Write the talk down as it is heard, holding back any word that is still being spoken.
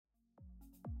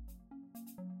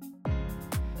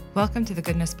Welcome to the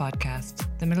Goodness Podcast,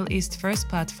 the Middle East's first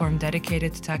platform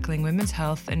dedicated to tackling women's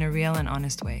health in a real and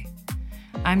honest way.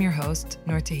 I'm your host,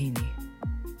 Noor Tahini.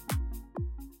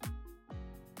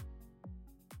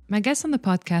 My guest on the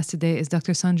podcast today is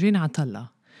Dr. Sandrine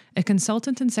Atallah, a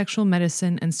consultant in sexual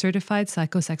medicine and certified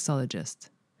psychosexologist.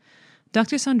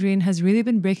 Dr. Sandrine has really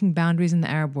been breaking boundaries in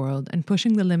the Arab world and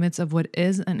pushing the limits of what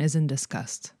is and isn't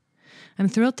discussed. I'm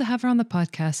thrilled to have her on the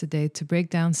podcast today to break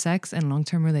down sex and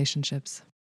long-term relationships.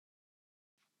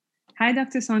 Hi,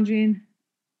 Dr. Sandrine.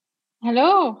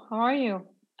 Hello, how are you?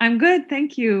 I'm good,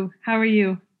 thank you. How are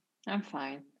you? I'm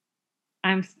fine.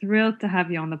 I'm thrilled to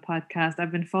have you on the podcast.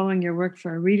 I've been following your work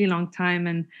for a really long time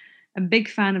and a big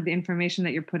fan of the information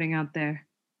that you're putting out there.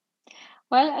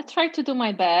 Well, I try to do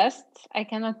my best. I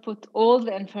cannot put all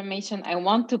the information I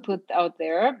want to put out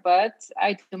there, but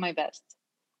I do my best.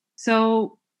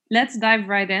 So let's dive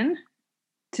right in.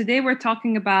 Today we're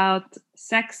talking about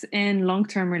sex in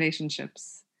long-term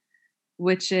relationships,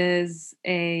 which is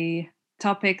a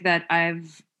topic that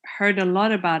I've heard a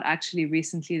lot about actually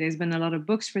recently. There's been a lot of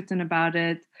books written about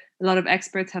it. A lot of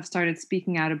experts have started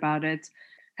speaking out about it.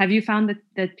 Have you found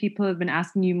that people have been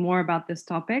asking you more about this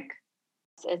topic?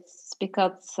 It's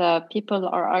because people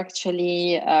are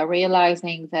actually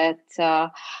realizing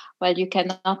that, you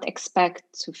cannot expect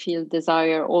to feel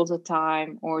desire all the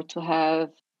time or to have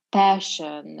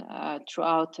passion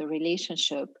throughout a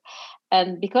relationship.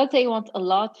 And because they want a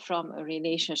lot from a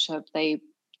relationship, they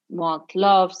want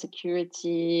love,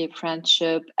 security,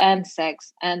 friendship, and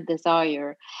sex and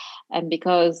desire. And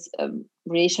because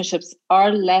relationships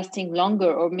are lasting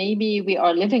longer, or maybe we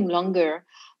are living longer,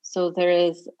 so there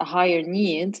is a higher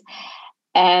need.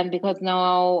 And because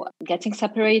now getting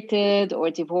separated or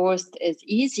divorced is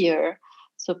easier,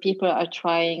 so people are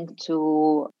trying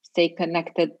to stay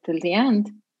connected till the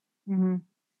end. Mm-hmm.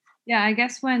 Yeah, I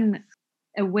guess when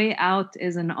a way out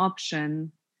is an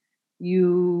option,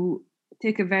 you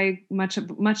take a very much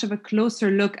of a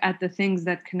closer look at the things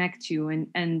that connect you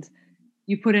and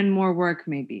you put in more work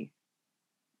maybe.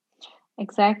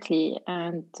 Exactly.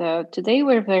 And today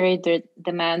we're very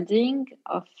demanding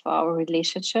of our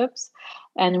relationships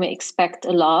and we expect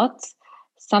a lot.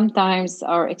 Sometimes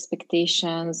our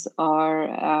expectations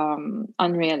are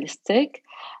unrealistic.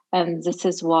 And this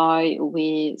is why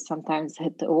we sometimes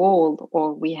hit the wall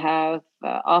or we have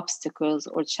obstacles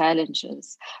or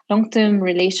challenges. Long-term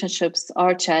relationships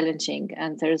are challenging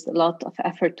and there's a lot of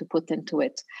effort to put into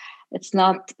it. It's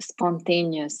not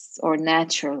spontaneous or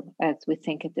natural as we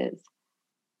think it is.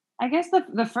 I guess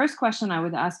the first question I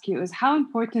would ask you is, how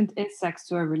important is sex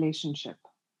to a relationship?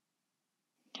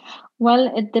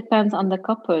 Well, it depends on the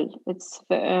couple. It's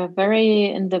a very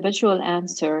individual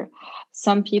answer.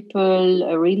 Some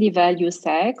people really value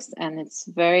sex and it's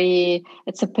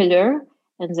a pillar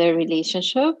in their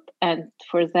relationship. And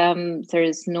for them, there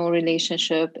is no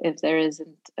relationship if there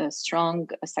isn't a strong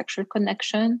sexual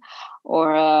connection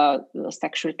or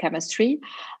sexual chemistry.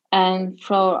 And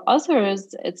for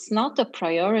others, it's not a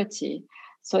priority.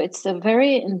 So it's a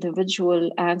very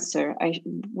individual answer.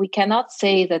 We cannot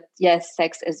say that, yes,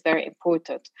 sex is very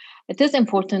important. It is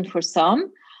important for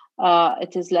some.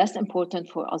 It is less important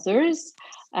for others.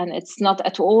 And it's not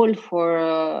at all for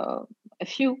a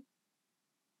few.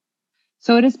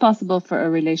 So it is possible for a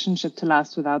relationship to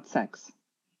last without sex?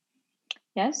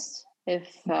 Yes,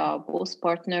 if both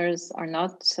partners are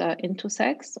not into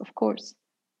sex, of course.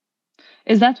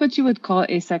 Is that what you would call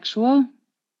asexual?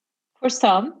 For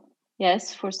some.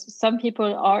 Yes, for some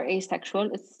people are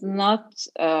asexual. It's not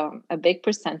a big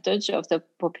percentage of the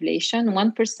population.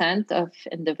 1% of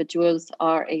individuals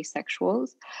are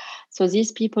asexuals. So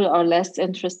these people are less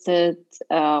interested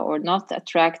or not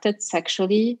attracted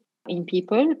sexually in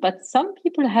people. But some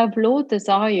people have low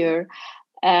desire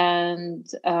and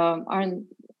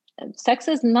sex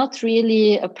is not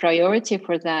really a priority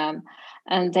for them.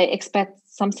 And they expect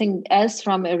something else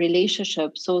from a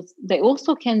relationship. So they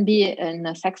also can be in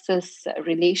a sexless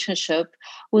relationship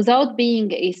without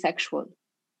being asexual.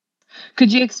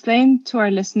 Could you explain to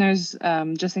our listeners,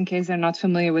 just in case they're not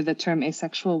familiar with the term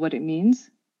asexual, what it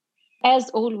means? As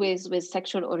always with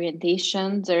sexual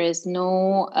orientation, there is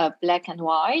no black and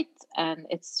white, and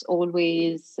it's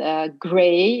always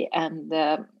gray. And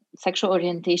sexual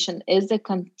orientation is a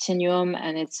continuum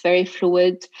and it's very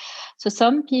fluid. So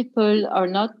some people are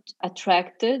not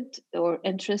attracted or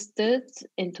interested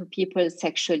into people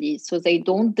sexually. So they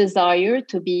don't desire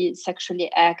to be sexually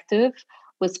active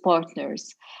with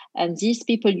partners. And these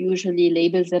people usually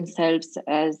label themselves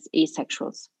as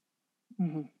asexuals.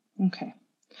 Mm-hmm. Okay.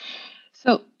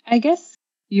 So I guess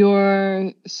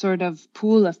your sort of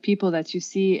pool of people that you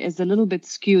see is a little bit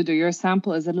skewed, or your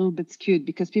sample is a little bit skewed,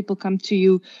 because people come to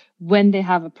you when they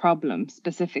have a problem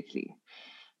specifically.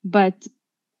 But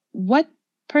what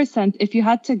percent, if you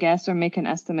had to guess or make an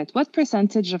estimate, what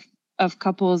percentage of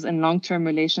couples in long-term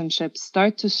relationships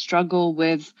start to struggle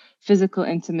with physical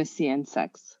intimacy and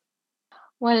sex?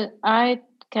 Well, I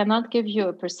cannot give you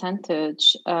a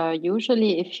percentage.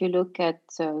 Usually, if you look at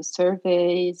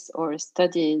surveys or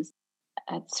studies,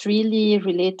 it's really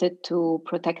related to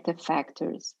protective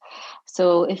factors.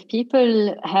 So, if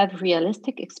people have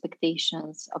realistic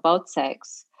expectations about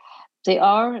sex, they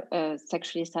are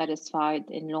sexually satisfied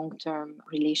in long-term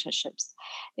relationships.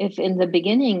 If in the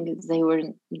beginning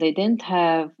they didn't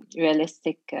have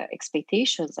realistic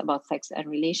expectations about sex and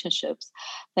relationships,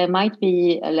 they might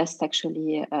be less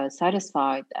sexually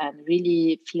satisfied and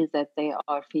really feel that they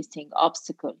are facing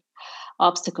obstacles.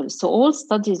 So all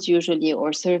studies usually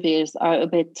or surveys are a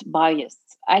bit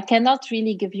biased. I cannot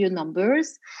really give you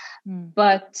numbers,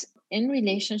 but in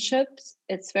relationships,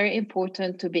 it's very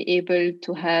important to be able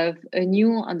to have a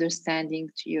new understanding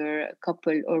to your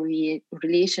couple or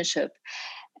relationship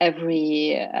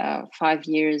every 5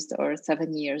 years or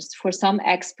 7 years. For some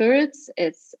experts,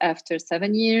 it's after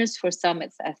 7 years. For some,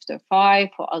 it's after 5.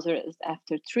 For others, it's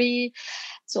after 3.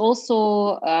 It's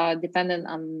also dependent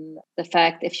on the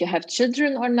fact if you have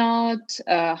children or not,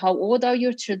 how old are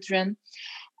your children.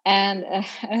 And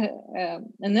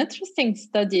an interesting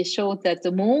study showed that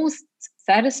the most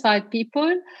satisfied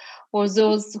people were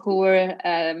those who were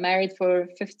married for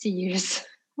 50 years.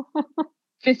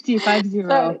 50.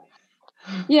 So,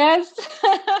 yes.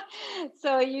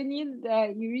 So you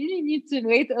really need to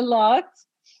wait a lot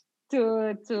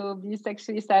to be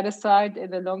sexually satisfied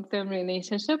in a long-term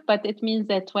relationship. But it means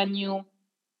that when you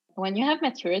have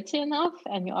maturity enough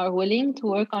and you are willing to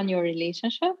work on your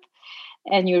relationship,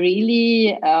 and you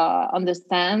really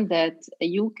understand that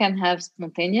you can have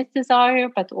spontaneous desire,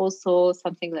 but also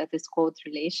something that is called a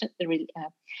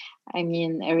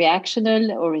reactional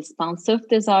or responsive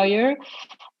desire.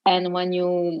 And when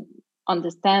you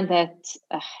understand that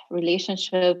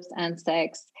relationships and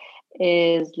sex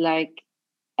is like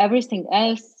everything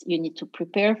else, you need to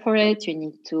prepare for it, you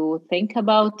need to think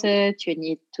about it, you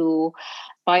need to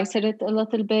spice it a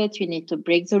little bit, you need to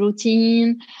break the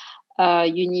routine.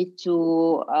 You need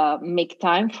to make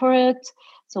time for it.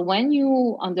 So when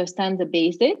you understand the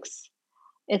basics,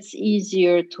 it's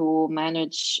easier to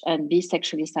manage and be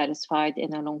sexually satisfied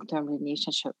in a long-term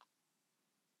relationship.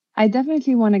 I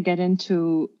definitely want to get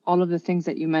into all of the things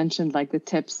that you mentioned, like the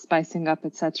tips, spicing up,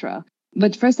 etc.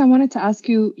 But first, I wanted to ask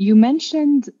you, you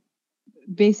mentioned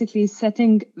basically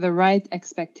setting the right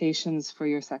expectations for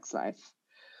your sex life.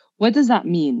 What does that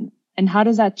mean? And how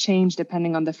does that change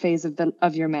depending on the phase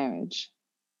of your marriage?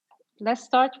 Let's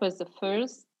start with the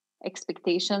first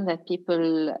expectation that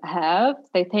people have.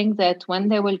 They think that when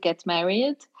they will get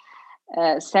married,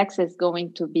 sex is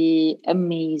going to be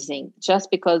amazing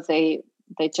just because they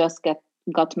just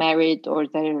got married or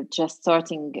they're just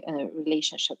starting a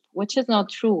relationship, which is not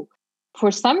true.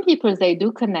 For some people, they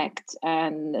do connect,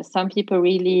 and some people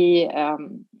really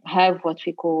have what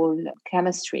we call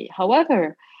chemistry.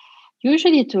 However,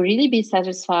 usually to really be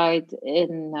satisfied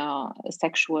in a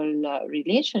sexual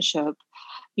relationship,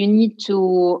 you need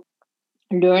to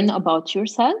learn about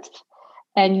yourself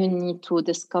and you need to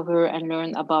discover and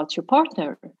learn about your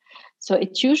partner. So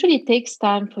it usually takes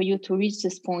time for you to reach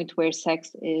this point where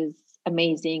sex is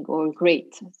amazing or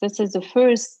great. This is the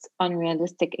first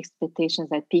unrealistic expectations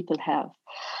that people have.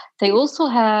 They also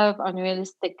have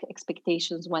unrealistic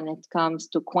expectations when it comes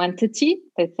to quantity.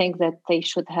 They think that they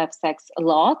should have sex a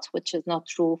lot, which is not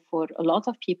true for a lot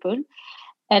of people,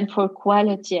 and for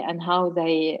quality and how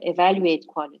they evaluate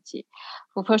quality.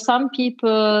 For some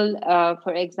people,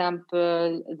 for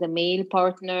example, the male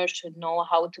partner should know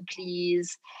how to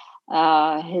please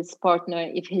his partner.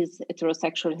 If he's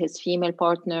heterosexual, his female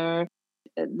partner.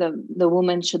 The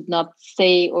woman should not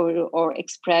say or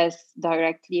express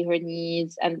directly her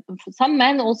needs. And some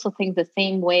men also think the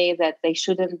same way, that they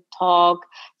shouldn't talk.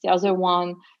 The other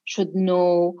one should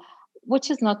know,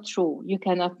 which is not true. You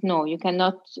cannot know. You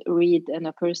cannot read in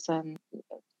a person's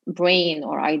brain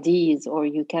or ideas, or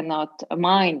you cannot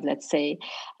mind, let's say,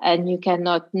 and you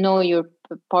cannot know your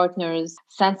partner's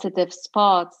sensitive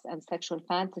spots and sexual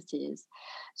fantasies.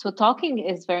 So talking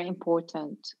is very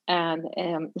important, and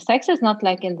sex is not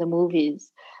like in the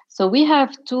movies. So we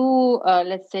have two,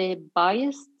 let's say,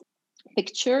 biased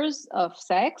pictures of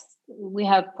sex. We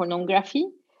have pornography.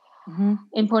 Mm-hmm.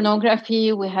 In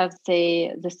pornography, we have,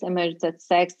 say, this image that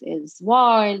sex is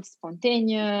wild,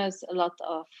 spontaneous, a lot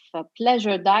of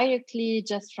pleasure directly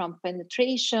just from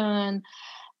penetration.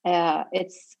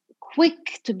 It's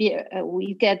quick to be,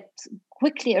 we get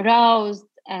quickly aroused,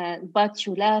 but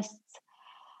you last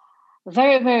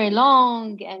very, very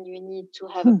long, and you need to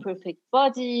have a perfect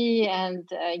body, and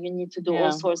you need to do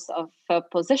all sorts of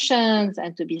positions,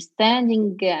 and to be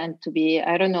standing, and to be,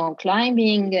 I don't know,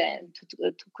 climbing, and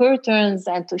to curtains,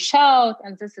 and to shout.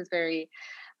 And this is very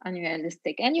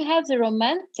unrealistic. And you have the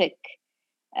romantic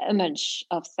image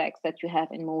of sex that you have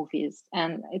in movies,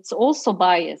 and it's also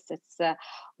biased. It's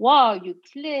wow, you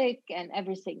click and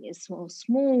everything is so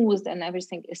smooth and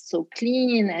everything is so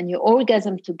clean, and you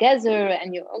orgasm together,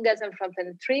 and you orgasm from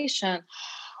penetration.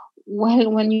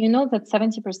 Well, when you know that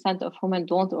 70% of women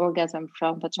don't orgasm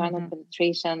from vaginal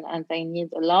penetration, and they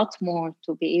need a lot more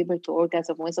to be able to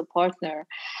orgasm with a partner,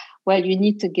 well, you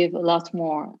need to give a lot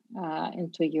more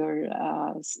into your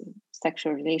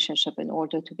sexual relationship in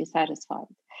order to be satisfied.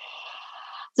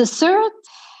 The third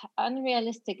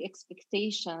unrealistic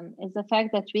expectation is the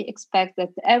fact that we expect that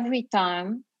every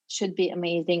time should be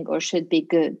amazing or should be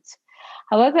good.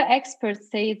 However, experts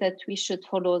say that we should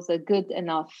follow the good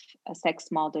enough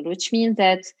sex model, which means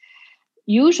that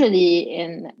usually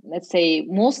in, let's say,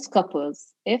 most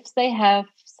couples, if they have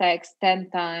sex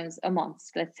 10 times a month,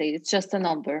 let's say it's just a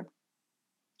number,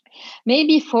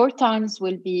 maybe 4 times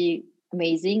will be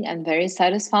amazing and very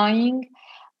satisfying,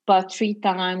 but 3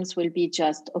 times will be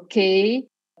just okay,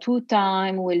 2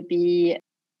 times will be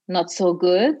not so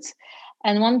good,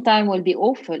 and 1 time will be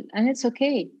awful, and it's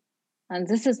okay. And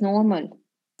this is normal.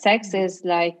 Sex is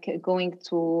like going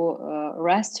to a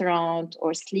restaurant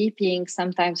or sleeping.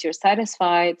 Sometimes you're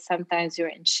satisfied, sometimes you're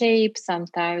in shape,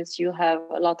 sometimes you have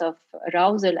a lot of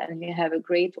arousal and you have a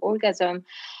great orgasm,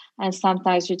 and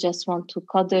sometimes you just want to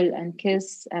cuddle and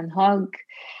kiss and hug.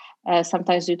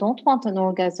 Sometimes you don't want an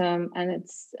orgasm, and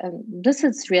this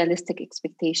is realistic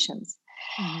expectations.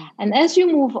 And as you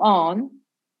move on,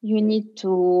 you need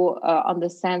to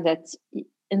understand that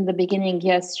in the beginning,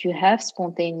 yes, you have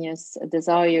spontaneous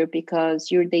desire because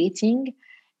you're dating,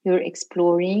 you're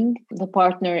exploring, the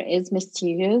partner is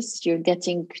mysterious, you're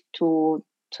getting to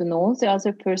know the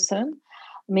other person.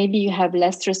 Maybe you have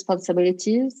less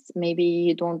responsibilities. Maybe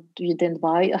you didn't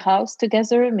buy a house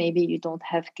together. Maybe you don't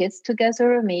have kids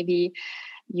together. Maybe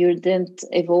you didn't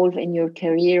evolve in your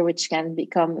career, which can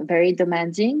become very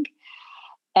demanding.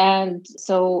 And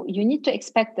so you need to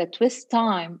expect that with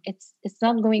time, it's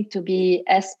not going to be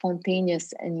as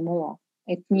spontaneous anymore.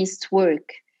 It needs to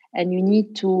work, and you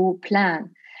need to plan.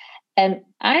 And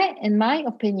in my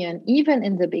opinion, even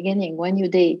in the beginning, when you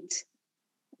date,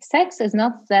 sex is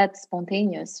not that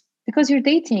spontaneous because you're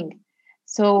dating.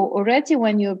 So already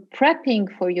when you're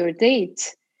prepping for your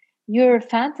date, you're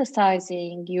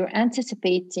fantasizing, you're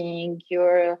anticipating,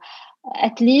 you're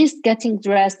at least getting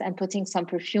dressed and putting some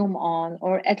perfume on,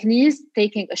 or at least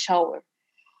taking a shower.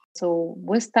 So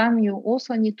with time, you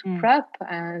also need to prep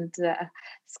and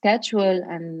schedule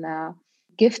and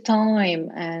give time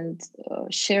and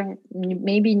share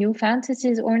maybe new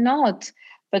fantasies or not,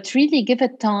 but really give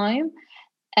it time.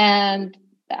 And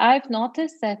I've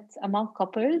noticed that among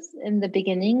couples in the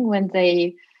beginning, when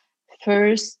they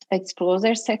first explore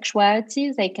their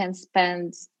sexuality, they can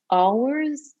spend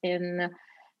hours in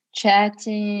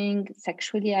chatting,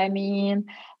 sexually,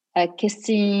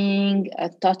 kissing,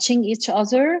 touching each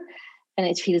other, and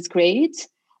it feels great.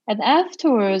 And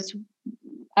afterwards,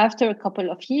 after a couple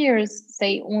of years,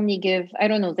 they only give, I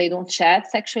don't know, they don't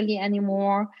chat sexually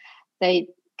anymore. They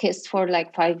kiss for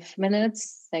like 5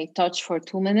 minutes, they touch for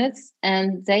 2 minutes,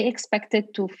 and they expect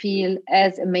it to feel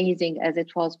as amazing as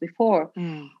it was before.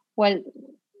 Well,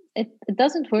 it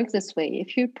doesn't work this way.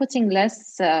 If you're putting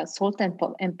less salt and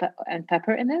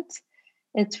pepper in it,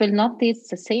 it will not taste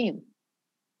the same.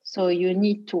 So you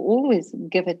need to always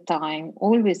give it time,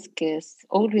 always kiss,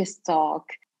 always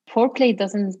talk. Foreplay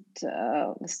doesn't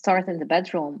start in the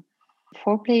bedroom.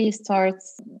 Foreplay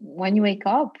starts when you wake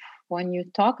up, when you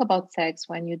talk about sex,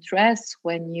 when you dress,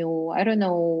 when you, I don't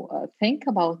know, think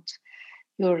about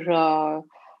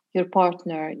your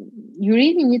partner. You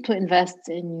really need to invest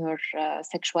in your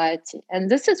sexuality. And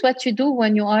this is what you do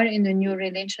when you are in a new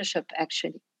relationship,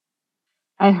 actually.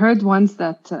 I heard once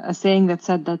that a saying that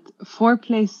said that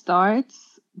foreplay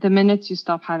starts the minute you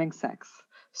stop having sex.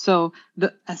 So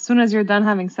as soon as you're done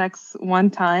having sex one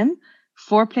time,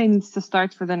 foreplay needs to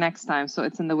start for the next time. So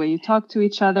it's in the way you talk to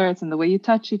each other. It's in the way you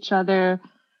touch each other.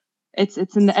 It's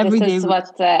in the everyday.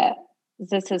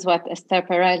 This is what Esther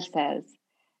Perel says.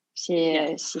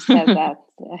 She said that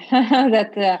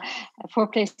that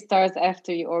foreplay starts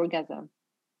after you orgasm.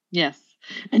 Yes.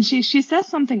 And she says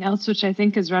something else which I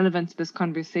think is relevant to this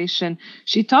conversation.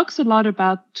 She talks a lot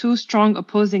about two strong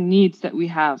opposing needs that we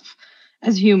have.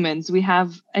 as humans, we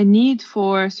have a need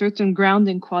for certain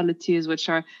grounding qualities, which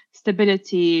are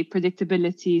stability,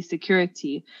 predictability,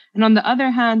 security. And on the other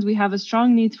hand, we have a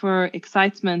strong need for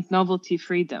excitement, novelty,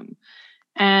 freedom.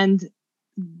 And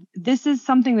this is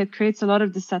something that creates a lot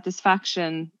of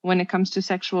dissatisfaction when it comes to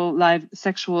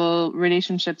sexual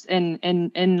relationships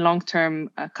in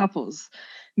long-term couples,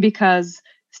 because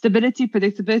stability,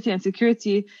 predictability, and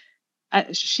security,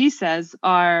 she says,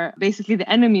 are basically the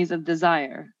enemies of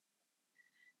desire,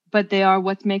 but they are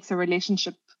what makes a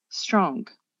relationship strong.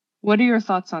 What are your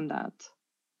thoughts on that?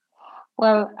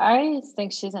 Well, I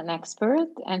think she's an expert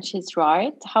and she's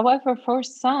right. However, for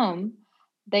some,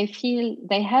 they feel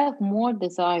they have more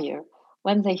desire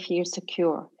when they feel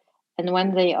secure and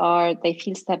when they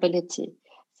feel stability.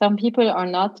 Some people are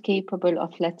not capable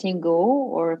of letting go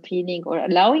or feeling or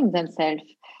allowing themselves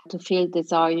to feel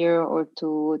desire or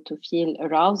to feel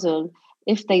arousal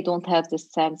if they don't have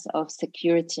this sense of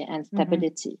security and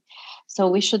stability. So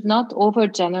we should not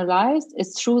overgeneralize.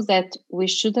 It's true that we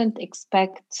shouldn't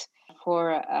expect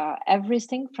for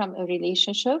everything from a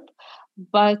relationship,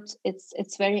 but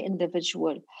it's very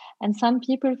individual. And some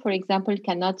people, for example,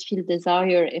 cannot feel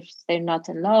desire if they're not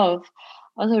in love.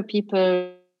 Other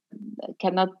people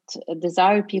cannot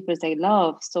desire people they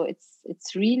love. So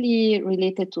it's really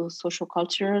related to social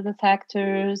cultural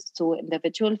factors, to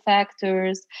individual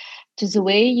factors, to the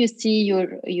way you see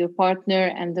your partner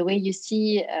and the way you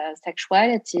see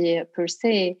sexuality per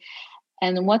se,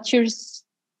 and what you're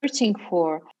searching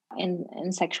for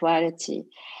in sexuality.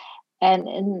 And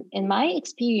in my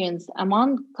experience,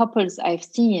 among couples I've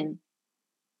seen,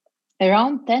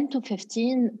 around 10 to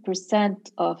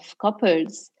 15% of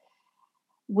couples,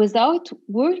 without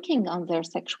working on their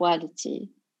sexuality,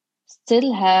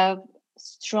 still have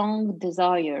strong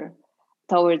desire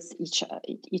towards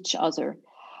each other.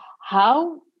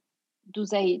 How do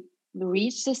they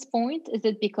reach this point? Is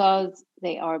it because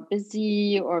they are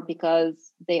busy, or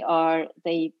because they are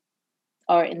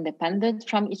independent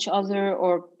from each other,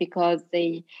 or because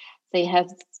they have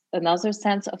another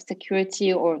sense of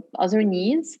security or other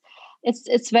needs?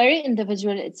 It's very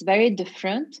individual, it's very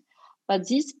different, but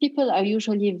these people are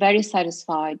usually very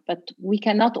satisfied. But we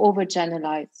cannot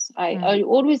overgeneralize. I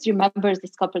always remember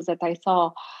these couples that I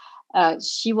saw.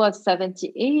 She was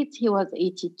 78, he was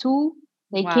 82.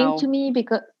 They came to me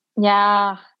because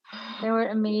they were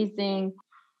amazing.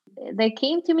 They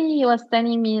came to me. He was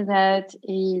telling me that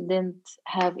he didn't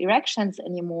have erections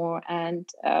anymore, and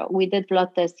we did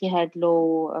blood tests. He had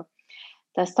low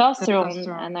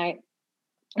testosterone,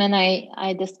 and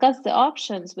I discussed the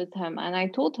options with him, and I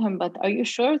told him, but are you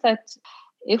sure that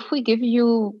if we give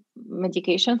you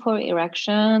medication for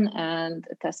erection and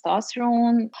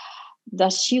testosterone,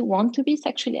 does she want to be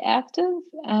sexually active?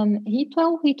 And he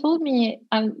told me,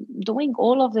 I'm doing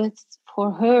all of this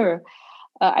for her.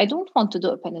 I don't want to do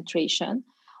a penetration,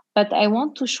 but I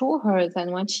want to show her that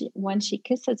when she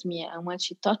kisses me and when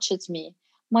she touches me,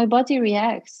 my body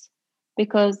reacts,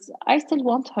 because I still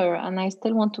want her and I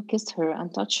still want to kiss her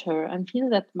and touch her and feel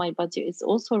that my body is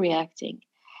also reacting.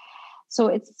 So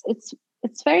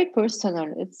it's very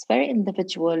personal, it's very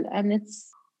individual, and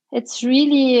it's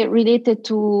really related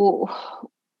to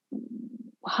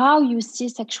how you see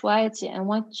sexuality and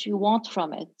what you want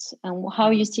from it, and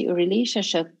how you see a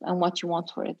relationship and what you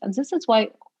want for it. And this is why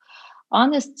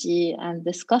honesty and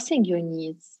discussing your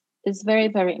needs is very,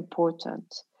 very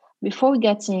important before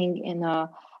getting in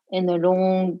a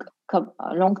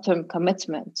long-term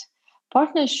commitment.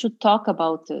 Partners should talk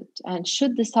about it and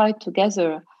should decide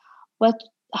together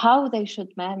how they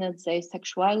should manage their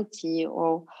sexuality,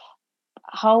 or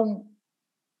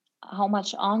how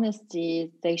much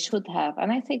honesty they should have.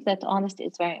 And I think that honesty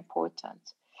is very important,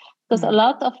 because a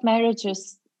lot of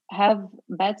marriages have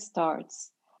bad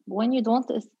starts when you don't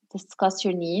discuss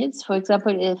your needs. For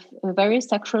example, if a very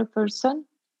sexual person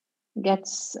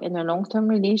gets in a long-term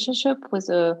relationship with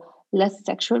a less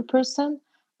sexual person,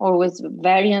 or with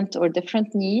variant or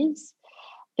different needs,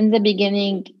 in the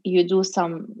beginning you do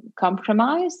some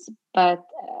compromise, but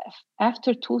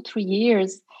after 2-3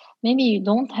 years, maybe you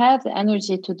don't have the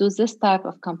energy to do this type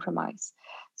of compromise.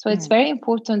 So it's very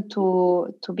important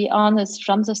to be honest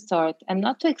from the start, and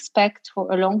not to expect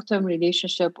for a long-term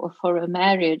relationship or for a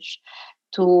marriage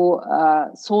to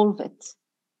solve it.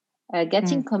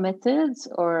 Getting committed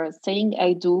or saying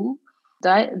I do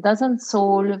doesn't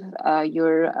solve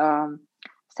your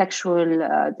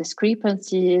sexual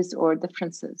discrepancies or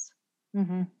differences.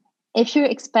 If you're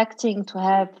expecting to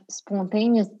have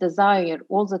spontaneous desire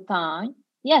all the time,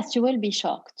 yes, you will be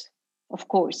shocked, of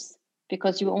course,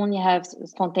 because you only have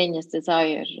spontaneous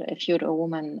desire if you're a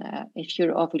woman, if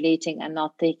you're ovulating and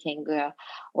not taking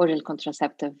oral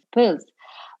contraceptive pills.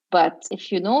 But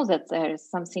if you know that there is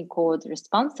something called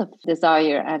responsive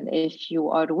desire, and if you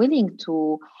are willing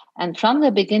to, and from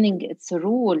the beginning, it's a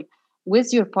rule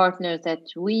with your partner that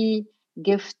we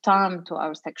give time to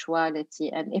our sexuality.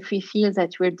 And if we feel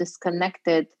that we're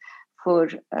disconnected for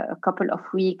a couple of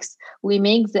weeks, we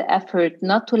make the effort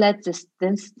not to let this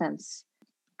distance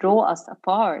draw us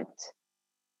apart,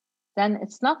 then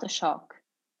it's not a shock.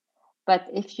 But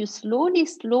if you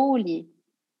slowly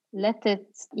let it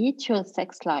eat your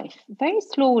sex life, very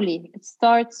slowly, it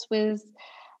starts with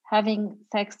having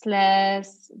sex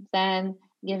less, then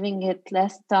giving it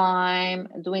less time,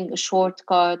 doing a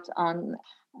shortcut on,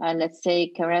 let's say,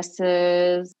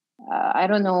 caresses, I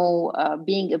don't know,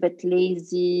 being a bit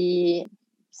lazy,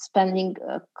 spending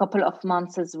a couple of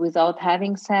months without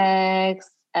having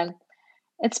sex. And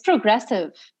it's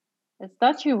progressive. It's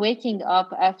not you waking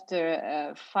up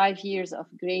after 5 years of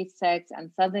great sex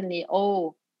and suddenly,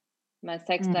 oh, my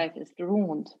sex life is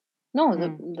ruined. No,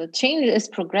 the change is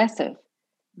progressive.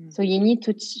 So you need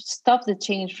to stop the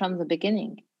change from the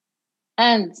beginning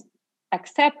and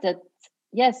accept that,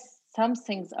 yes, some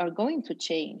things are going to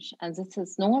change and this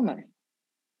is normal.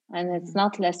 And it's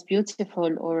not less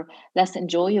beautiful or less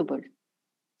enjoyable.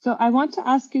 So I want to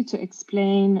ask you to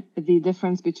explain the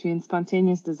difference between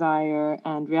spontaneous desire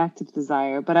and reactive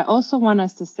desire. But I also want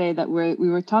us to say that we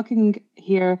were talking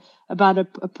here about a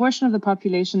portion of the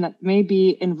population that may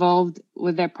be involved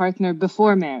with their partner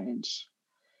before marriage.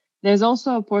 There's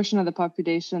also a portion of the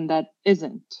population that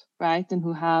isn't, right? And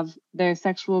who have their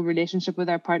sexual relationship with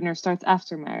their partner starts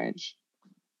after marriage.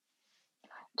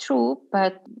 True,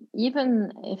 but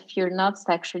even if you're not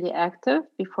sexually active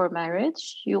before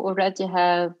marriage, you already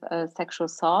have sexual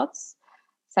thoughts,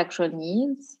 sexual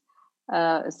needs,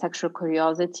 sexual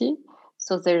curiosity.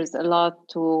 So there's a lot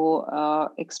to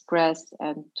express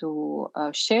and to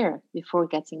share before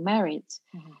getting married.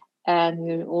 Mm-hmm. And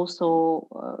you also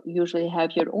usually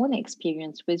have your own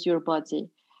experience with your body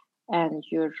and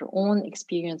your own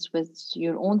experience with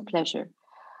your own pleasure.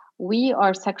 We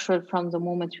are sexual from the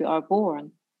moment we are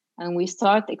born, and we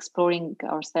start exploring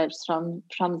ourselves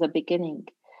from the beginning.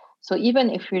 So even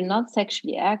if we're not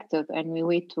sexually active and we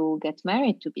wait to get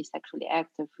married to be sexually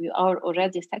active, we are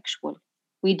already sexual.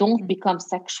 We don't become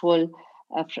sexual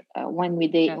when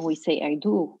we say I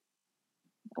do,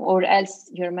 or else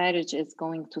your marriage is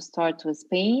going to start with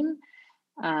pain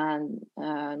and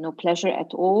no pleasure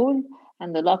at all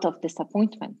and a lot of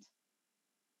disappointment.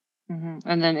 Mm-hmm.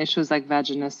 And then issues like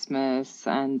vaginismus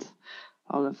and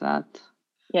all of that.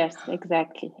 Yes,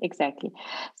 exactly.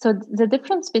 So the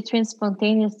difference between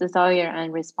spontaneous desire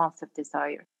and responsive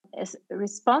desire.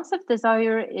 Responsive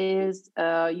desire is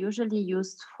usually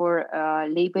used for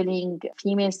labeling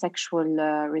female sexual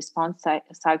response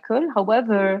cycle.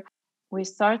 However, we're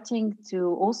starting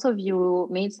to also view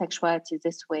male sexuality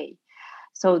this way.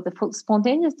 So the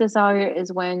spontaneous desire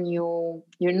is when you're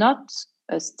not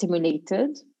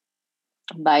stimulated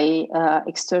by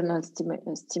external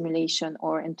stimulation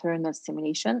or internal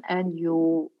stimulation, and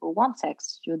you want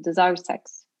sex, you desire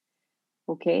sex.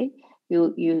 Okay,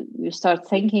 you start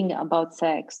thinking about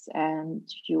sex and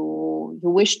you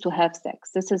wish to have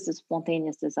sex. This is the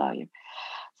spontaneous desire.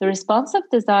 The responsive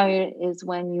desire is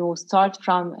when you start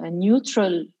from a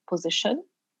neutral position.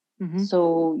 Mm-hmm.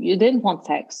 So you didn't want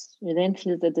sex, you didn't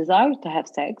feel the desire to have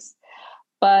sex,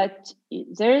 but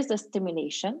there is a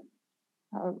stimulation,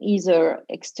 either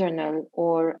external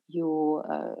or you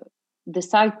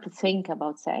decide to think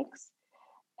about sex,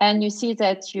 and you see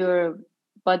that your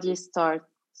body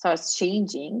starts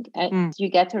changing and you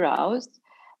get aroused,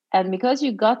 and because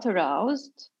you got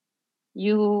aroused,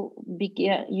 you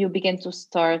begin to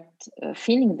start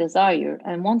feeling desire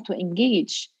and want to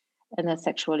engage in a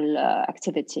sexual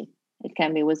activity. It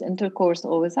can be with intercourse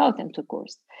or without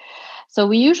intercourse. So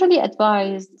we usually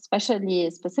advise,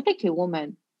 specifically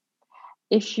women,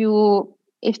 if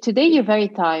today you're very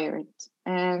tired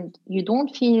and you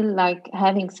don't feel like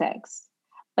having sex,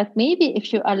 but maybe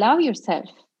if you allow yourself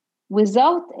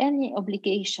without any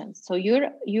obligations, so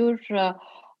you're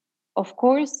of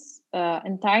course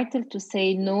entitled to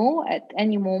say no at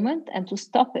any moment and to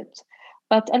stop it,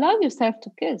 but allow yourself to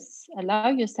kiss, allow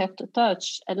yourself to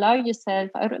touch, allow yourself,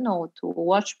 I don't know, to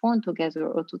watch porn together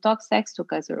or to talk sex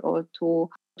together or to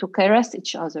caress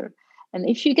each other. And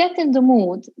if you get in the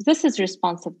mood, this is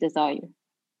responsive desire.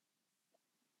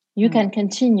 You can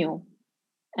continue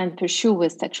and pursue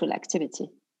with sexual activity.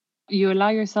 You allow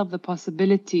yourself the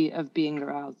possibility of being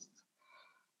aroused.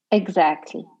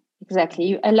 Exactly.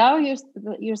 You allow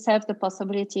yourself the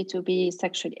possibility to be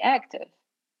sexually active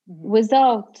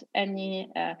without any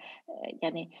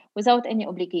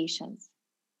obligations.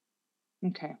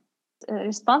 Okay.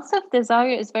 Responsive desire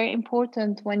is very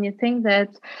important when you think that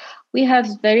we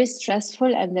have very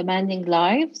stressful and demanding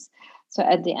lives. So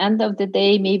at the end of the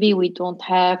day, maybe we don't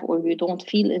have or we don't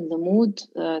feel in the mood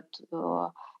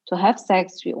to have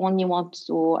sex. We only want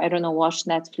to, I don't know, watch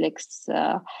Netflix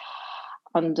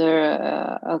under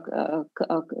a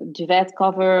duvet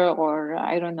cover, or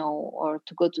I don't know, or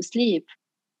to go to sleep.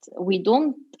 We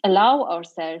don't allow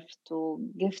ourselves to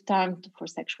give time for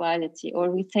sexuality,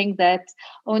 or we think that,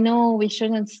 oh no, we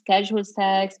shouldn't schedule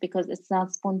sex because it's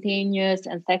not spontaneous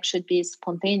and sex should be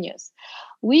spontaneous.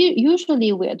 We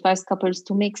advise couples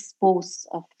to mix both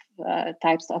of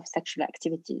types of sexual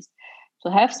activities,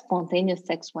 to have spontaneous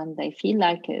sex when they feel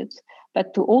like it,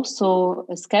 but to also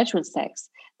schedule sex.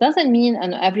 Doesn't mean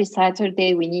on every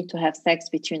Saturday we need to have sex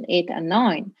between 8 and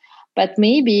 9, but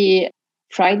maybe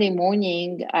Friday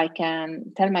morning, I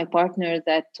can tell my partner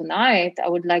that tonight I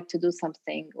would like to do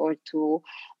something, or to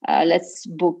let's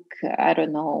book, I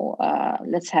don't know,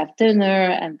 let's have dinner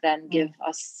and then give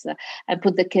us and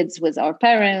put the kids with our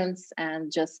parents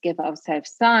and just give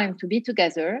ourselves time to be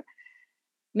together.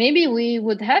 Maybe we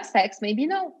would have sex, maybe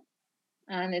no.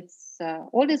 And it's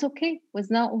all is okay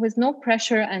with no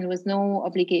pressure and with no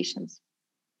obligations.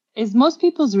 Is most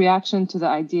people's reaction to the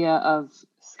idea of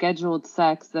scheduled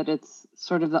sex that it's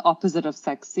sort of the opposite of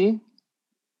sexy?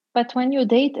 But when you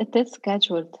date, it is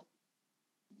scheduled.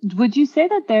 Would you say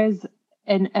that there's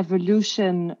an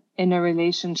evolution in a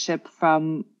relationship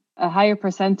from a higher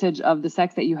percentage of the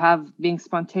sex that you have being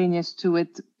spontaneous to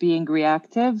it being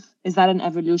reactive? Is that an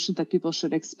evolution that people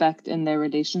should expect in their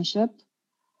relationship?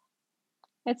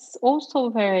 It's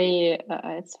also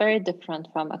it's very different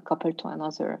from a couple to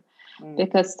another,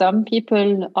 because some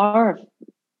people are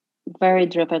very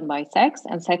driven by sex,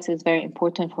 and sex is very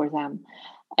important for them.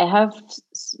 I have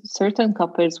certain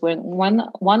couples when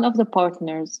one of the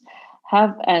partners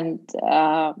have, and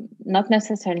not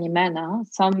necessarily men,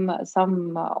 some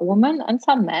women and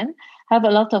some men have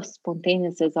a lot of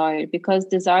spontaneous desire, because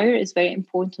desire is very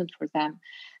important for them.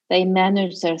 They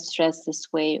manage their stress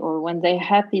this way, or when they're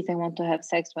happy, they want to have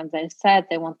sex. When they're sad,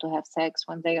 they want to have sex.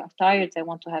 When they are tired, they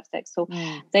want to have sex. So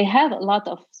they have a lot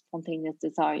of spontaneous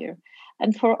desire.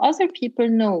 And for other people,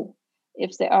 no.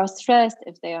 If they are stressed,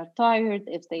 if they are tired,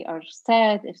 if they are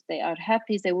sad, if they are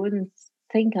happy, they wouldn't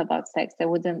think about sex. They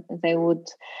would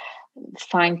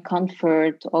find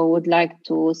comfort or would like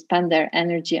to spend their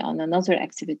energy on another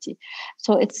activity.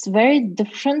 So it's very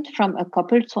different from a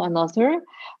couple to another.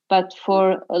 But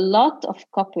for a lot of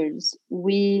couples,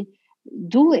 we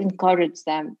do encourage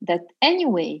them that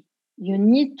anyway, you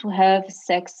need to have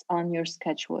sex on your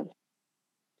schedule.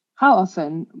 How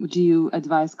often would you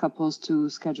advise couples to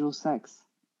schedule sex?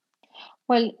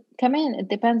 Well, it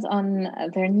depends on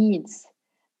their needs.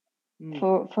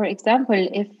 For example,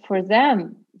 if for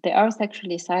them they are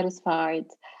sexually satisfied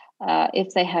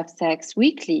if they have sex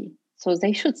weekly, so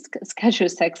they should schedule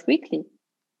sex weekly,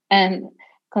 and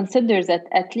consider that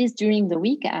at least during the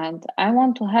weekend, I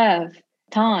want to have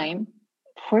time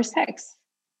for sex.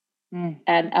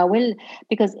 And I will,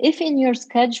 because if in your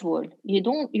schedule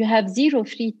you have zero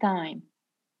free time,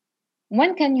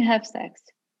 when can you have sex?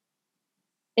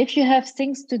 If you have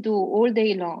things to do all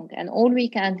day long and all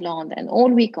weekend long and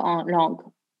all week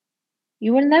long,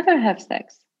 you will never have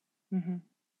sex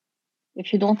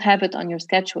if you don't have it on your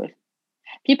schedule.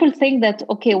 People think that,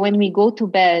 okay, when we go to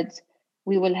bed,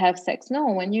 we will have sex. No,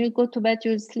 when you go to bed,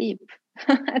 you'll sleep.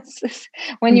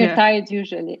 When you're tired,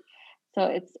 usually.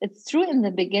 So it's true in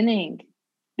the beginning,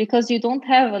 because you don't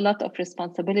have a lot of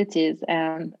responsibilities,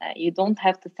 and you don't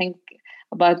have to think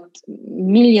about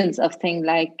millions of things,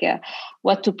 like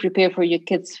what to prepare for your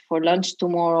kids for lunch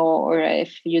tomorrow, or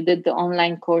if you did the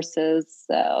online courses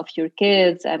of your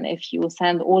kids, and if you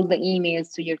send all the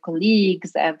emails to your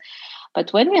colleagues.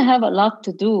 But when you have a lot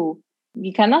to do,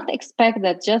 you cannot expect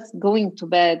that just going to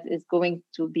bed is going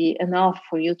to be enough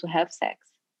for you to have sex.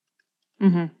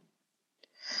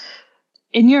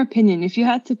 In your opinion, if you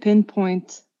had to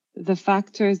pinpoint the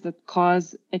factors that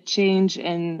cause a change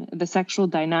in the sexual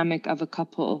dynamic of a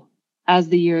couple as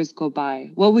the years go by,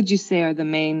 what would you say are the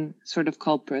main sort of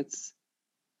culprits?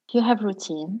 You have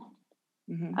routine.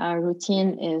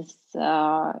 Routine is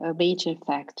a major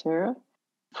factor.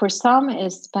 For some,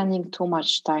 is spending too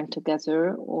much time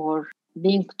together, or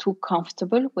being too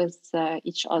comfortable with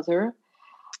each other,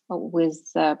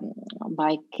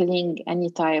 by killing any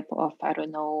type of, I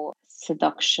don't know,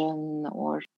 seduction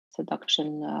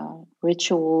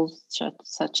rituals,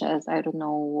 such as, I don't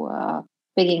know,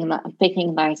 picking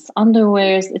nice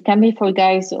underwears. It can be for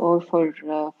guys or for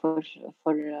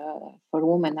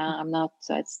women. I'm not.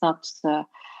 It's not.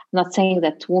 Not saying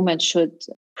that women should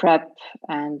prep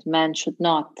and men should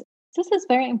not. This is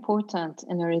very important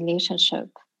in a relationship.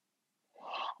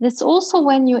 It's also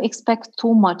when you expect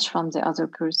too much from the other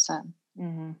person.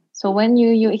 Mm-hmm. So when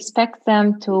you expect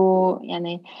them to,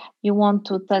 you want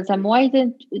to tell them, why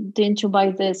didn't you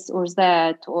buy this or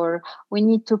that, or we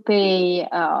need to pay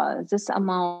this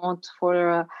amount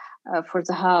for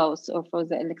the house or for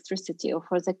the electricity or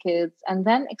for the kids, and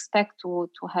then expect to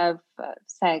have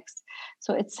sex.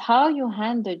 So it's how you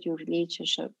handle your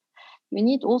relationship. You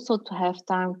need also to have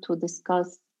time to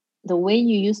discuss the way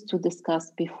you used to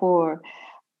discuss before,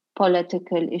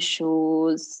 political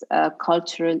issues,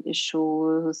 cultural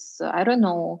issues, I don't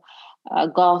know,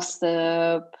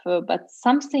 gossip, but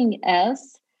something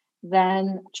else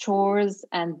than chores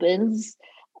and bills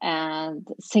and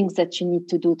things that you need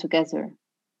to do together.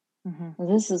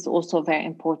 Mm-hmm. This is also very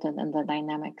important in the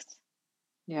dynamics.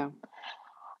 Yeah.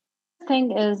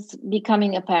 Thing is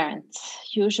becoming a parent.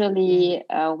 Usually,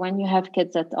 when you have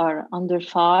kids that are under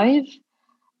 5,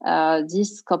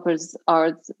 these couples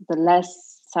are the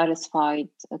less satisfied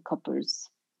couples.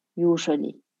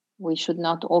 Usually, we should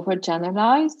not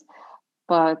overgeneralize,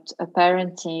 but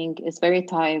parenting is very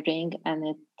tiring and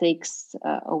it takes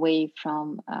away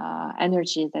from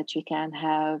energy that you can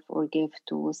have or give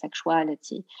to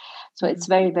sexuality. So it's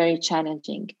very, very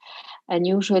challenging. And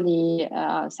usually,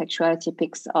 sexuality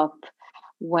picks up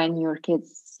when your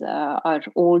kids are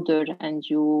older and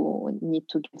you need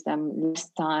to give them less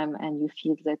time and you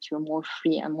feel that you're more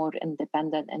free and more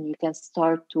independent and you can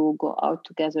start to go out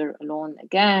together alone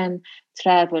again,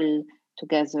 travel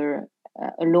together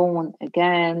alone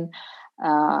again,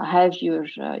 have your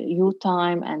you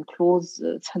time and close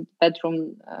the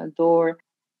bedroom door,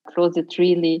 close it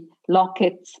really, lock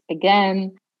it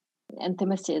again.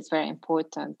 Intimacy is very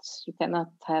important. You cannot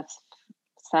have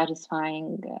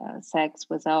satisfying sex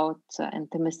without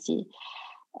intimacy.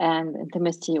 And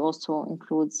intimacy also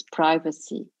includes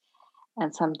privacy.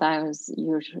 And sometimes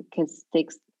your kids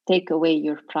take away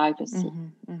your privacy.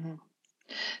 Mm-hmm. Mm-hmm.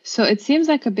 So it seems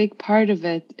like a big part of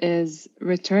it is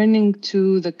returning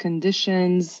to the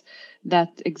conditions that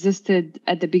existed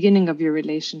at the beginning of your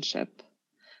relationship,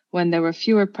 when there were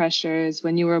fewer pressures,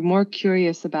 when you were more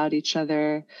curious about each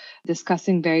other,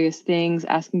 discussing various things,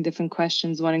 asking different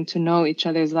questions, wanting to know each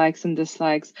other's likes and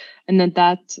dislikes. And then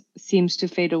that seems to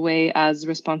fade away as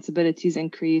responsibilities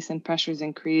increase and pressures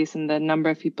increase and the number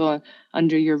of people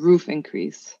under your roof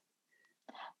increase.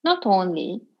 Not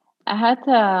only, I had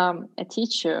a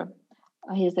teacher,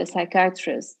 he's a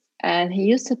psychiatrist, and he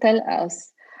used to tell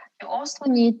us you also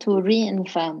need to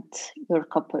reinvent your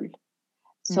couple.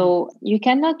 So you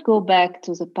cannot go back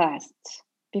to the past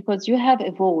because you have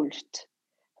evolved.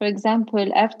 For example,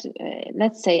 after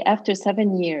let's say after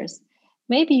 7 years,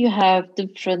 maybe you have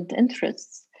different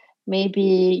interests.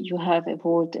 Maybe you have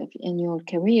evolved in your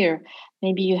career.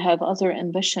 Maybe you have other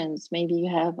ambitions. Maybe you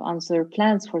have other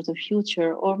plans for the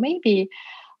future. Or maybe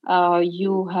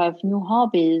you have new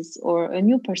hobbies or a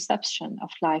new perception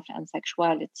of life and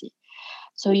sexuality.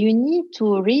 So you need to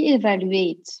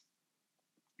reevaluate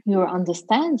your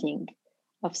understanding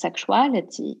of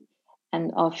sexuality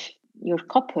and of your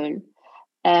couple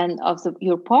and of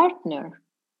your partner,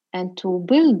 and to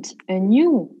build a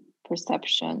new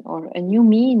perception or a new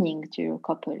meaning to your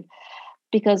couple.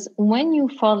 Because when you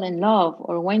fall in love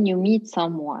or when you meet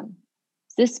someone,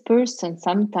 this person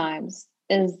sometimes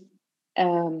is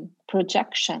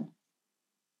projection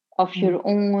of your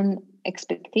own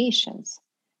expectations.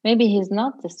 Maybe he's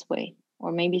not this way,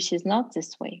 or maybe she's not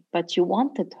this way, but you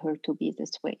wanted her to be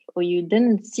this way, or you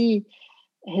didn't see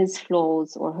his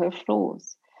flaws or her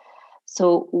flaws.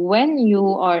 So when you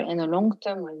are in a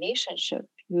long-term relationship,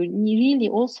 you really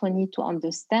also need to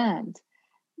understand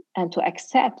and to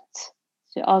accept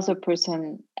the other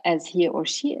person as he or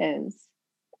she is.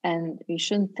 And we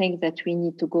shouldn't think that we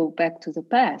need to go back to the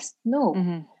past.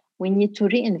 No, we need to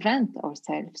reinvent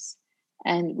ourselves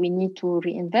and we need to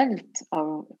reinvent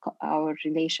our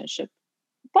relationship.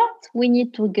 But we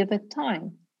need to give it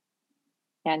time.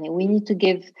 Yani we need to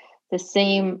give the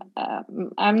same,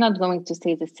 I'm not going to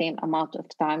say the same amount of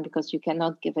time because you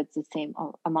cannot give it the same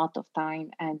amount of time.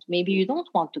 And maybe you don't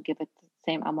want to give it the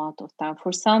same amount of time.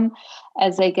 For some,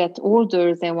 as they get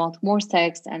older, they want more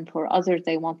sex, and for others,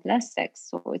 they want less sex.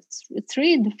 So it's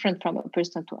really different from a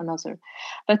person to another.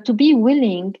 But to be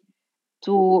willing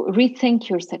to rethink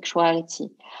your sexuality.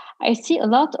 I see a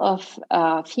lot of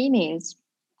females,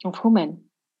 of women,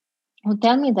 who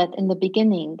tell me that in the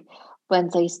beginning, when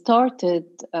they started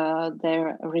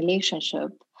their relationship,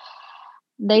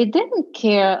 they didn't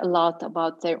care a lot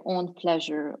about their own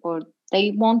pleasure, or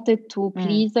They wanted to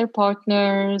please their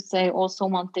partners. They also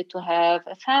wanted to have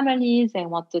a family. They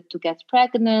wanted to get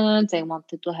pregnant. They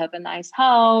wanted to have a nice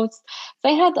house.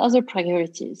 They had other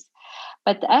priorities.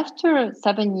 But after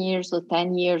 7 years or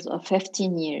 10 years or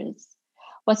 15 years,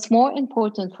 what's more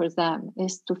important for them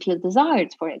is to feel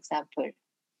desired, for example,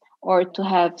 or to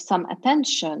have some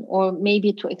attention, or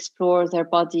maybe to explore their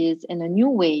bodies in a new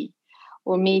way,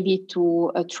 or maybe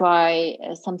to try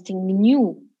something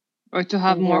new. Or to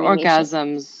have more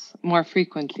orgasms more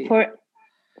frequently.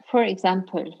 For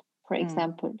example.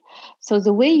 So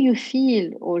the way you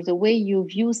feel or the way you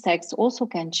view sex also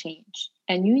can change.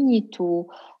 And you need to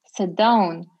sit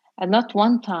down, and not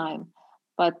one time,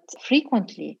 but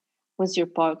frequently with your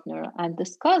partner and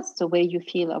discuss the way you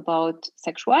feel about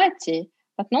sexuality,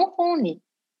 but not only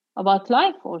about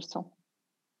life also.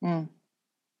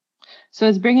 So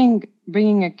it's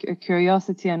bringing a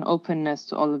curiosity and openness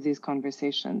to all of these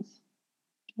conversations.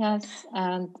 Yes,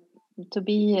 and to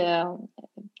be there,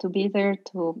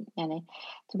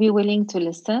 to be willing to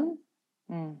listen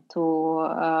to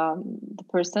the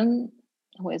person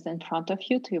who is in front of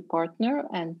you, to your partner,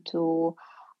 and to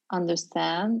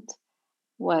understand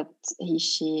what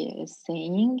she is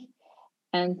saying,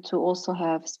 and to also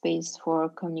have space for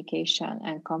communication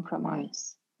and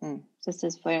compromise. This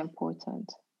is very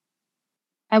important.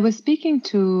 I was speaking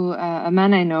to a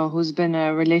man I know who's been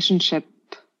a relationship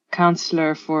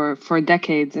counselor for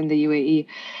decades in the UAE.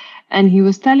 And he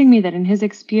was telling me that in his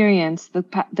experience,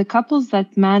 the couples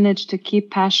that manage to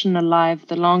keep passion alive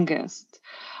the longest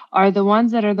are the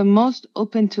ones that are the most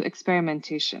open to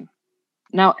experimentation.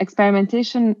 Now,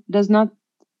 experimentation does not,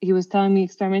 he was telling me,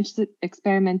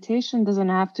 experimentation doesn't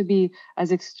have to be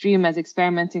as extreme as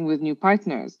experimenting with new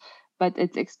partners, but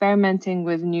it's experimenting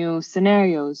with new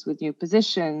scenarios, with new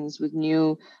positions, with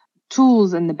new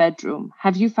tools in the bedroom.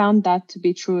 Have you found that to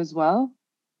be true as well?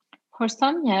 For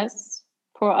some, yes.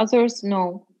 For others,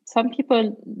 no. Some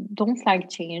people don't like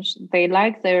change. They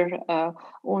like their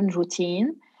own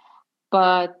routine,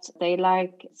 but they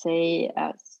like,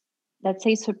 let's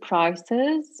say,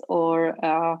 surprises, or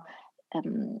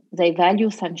they value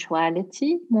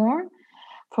sensuality more.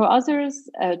 For others,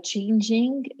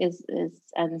 changing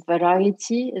and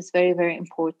variety is very, very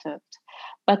important.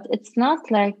 But it's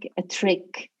not like a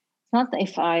trick. It's not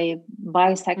if I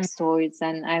buy sex toys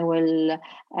and I will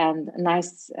and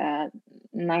nice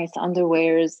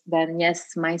underwears, then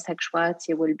yes, my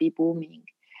sexuality will be booming.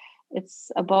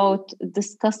 It's about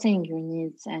discussing your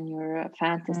needs and your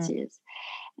fantasies.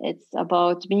 It's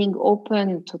about being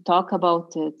open to talk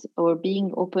about it, or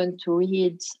being open to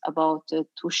read about it,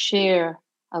 to share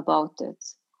about it.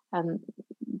 And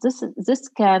this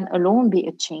can alone be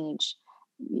a change.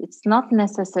 It's not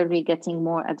necessarily getting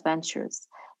more adventurous.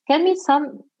 It can be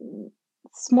some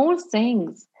small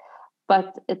things,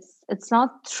 but it's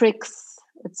not tricks.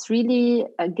 It's really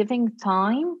giving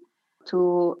time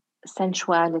to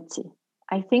sensuality.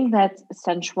 I think that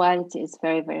sensuality is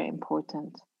very, very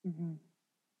important.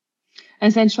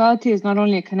 And sensuality is not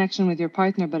only a connection with your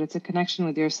partner, but it's a connection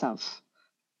with yourself.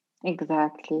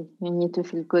 Exactly. You need to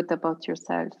feel good about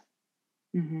yourself.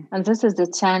 And this is the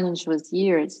challenge with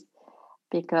years,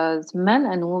 because men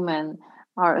and women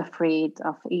are afraid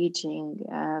of aging.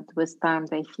 With time,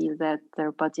 they feel that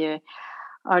their body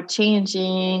are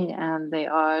changing, and they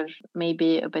are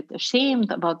maybe a bit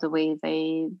ashamed about the way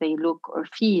they look or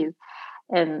feel.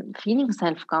 And feeling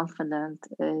self-confident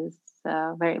is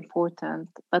very important,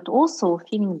 but also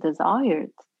feeling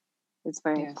desired is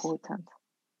very important.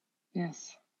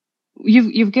 Yes.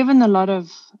 You've given a lot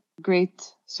of great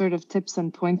sort of tips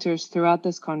and pointers throughout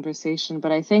this conversation,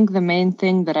 but I think the main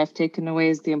thing that I've taken away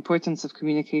is the importance of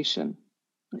communication.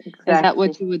 Exactly. Is that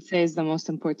what you would say is the most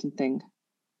important thing?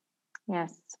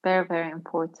 Yes, it's very, very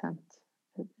important.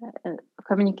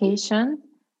 Communication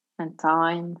and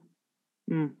time.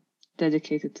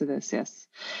 Dedicated to this, yes.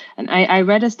 And I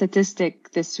read a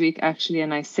statistic this week, actually,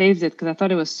 and I saved it because I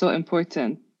thought it was so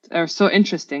important, or so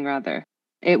interesting, rather.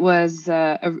 It was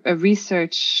a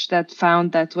research that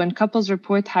found that when couples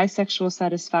report high sexual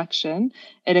satisfaction,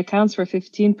 it accounts for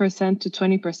 15% to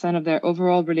 20% of their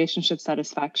overall relationship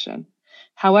satisfaction.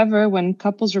 However, when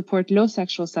couples report low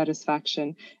sexual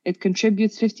satisfaction, it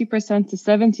contributes 50% to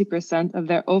 70% of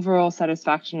their overall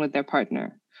satisfaction with their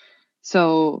partner.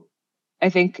 So I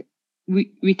think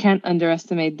we can't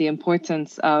underestimate the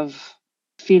importance of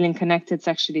feeling connected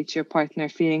sexually to your partner,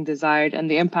 feeling desired, and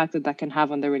the impact that can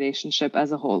have on the relationship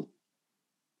as a whole.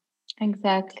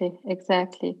 Exactly.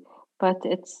 But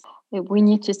we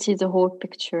need to see the whole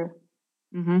picture.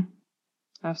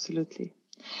 Absolutely.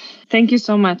 Thank you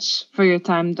so much for your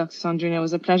time, Dr. Sandrine. It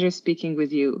was a pleasure speaking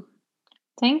with you.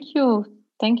 Thank you.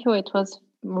 Thank you. It was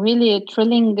really a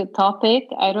thrilling topic.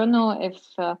 I don't know if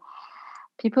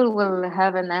people will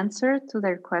have an answer to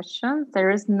their questions.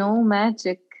 There is no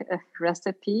magic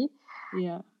recipe,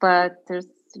 but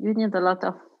you need a lot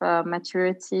of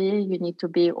maturity. You need to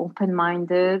be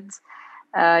open-minded.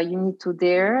 You need to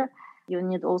dare. You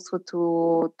need also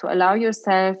to allow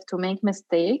yourself to make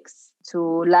mistakes,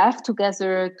 to laugh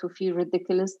together, to feel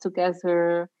ridiculous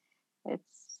together.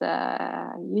 It's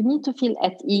you need to feel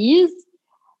at ease,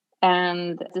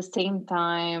 and at the same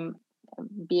time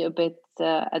be a bit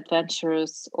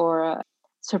adventurous, or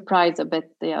surprise a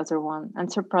bit the other one, and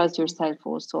surprise yourself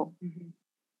also. Mm-hmm.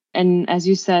 And as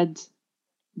you said,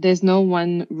 there's no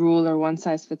one rule or one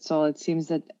size fits all. It seems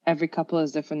that every couple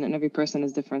is different and every person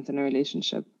is different in a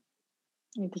relationship.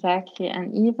 Exactly.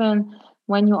 And even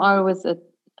when you are with a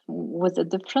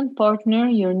different partner,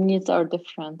 your needs are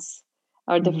different.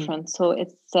 So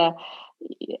it's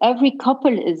every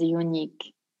couple is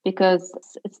unique, because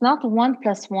it's not 1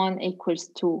 + 1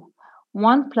 = 2.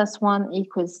 1 + 1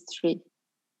 = 3.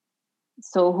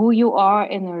 So who you are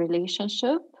in a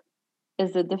relationship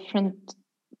is a different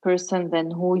person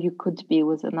than who you could be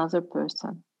with another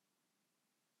person.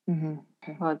 Mm-hmm.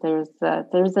 Okay. Well,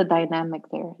 there's a dynamic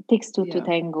there. It takes two to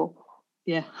tango.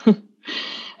 Yeah.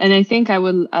 And I think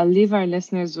I'll leave our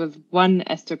listeners with one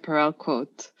Esther Perel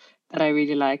quote that I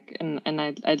really like, and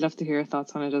I'd love to hear your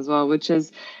thoughts on it as well, which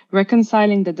is,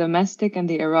 reconciling the domestic and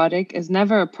the erotic is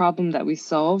never a problem that we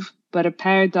solve, but a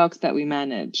paradox that we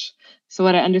manage. So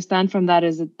what I understand from that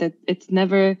is that it's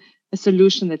never a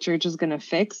solution that you're just going to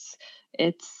fix.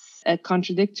 It's a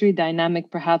contradictory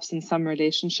dynamic, perhaps in some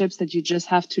relationships, that you just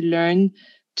have to learn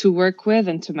to work with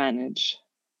and to manage.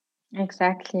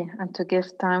 Exactly, and to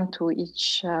give time to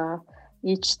each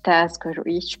task or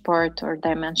each part or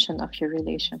dimension of your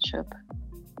relationship.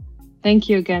 Thank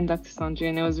you again, Dr.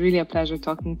 Sandrine. It was really a pleasure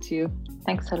talking to you.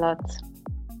 Thanks a lot.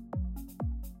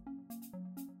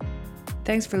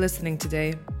 Thanks for listening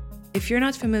today. If you're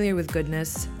not familiar with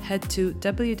Goodness, head to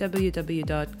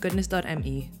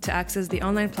www.goodness.me to access the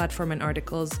online platform and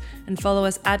articles, and follow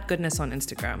us at Goodness on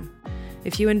Instagram.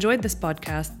 If you enjoyed this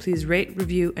podcast, please rate,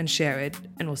 review, and share it,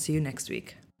 and we'll see you next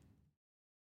week.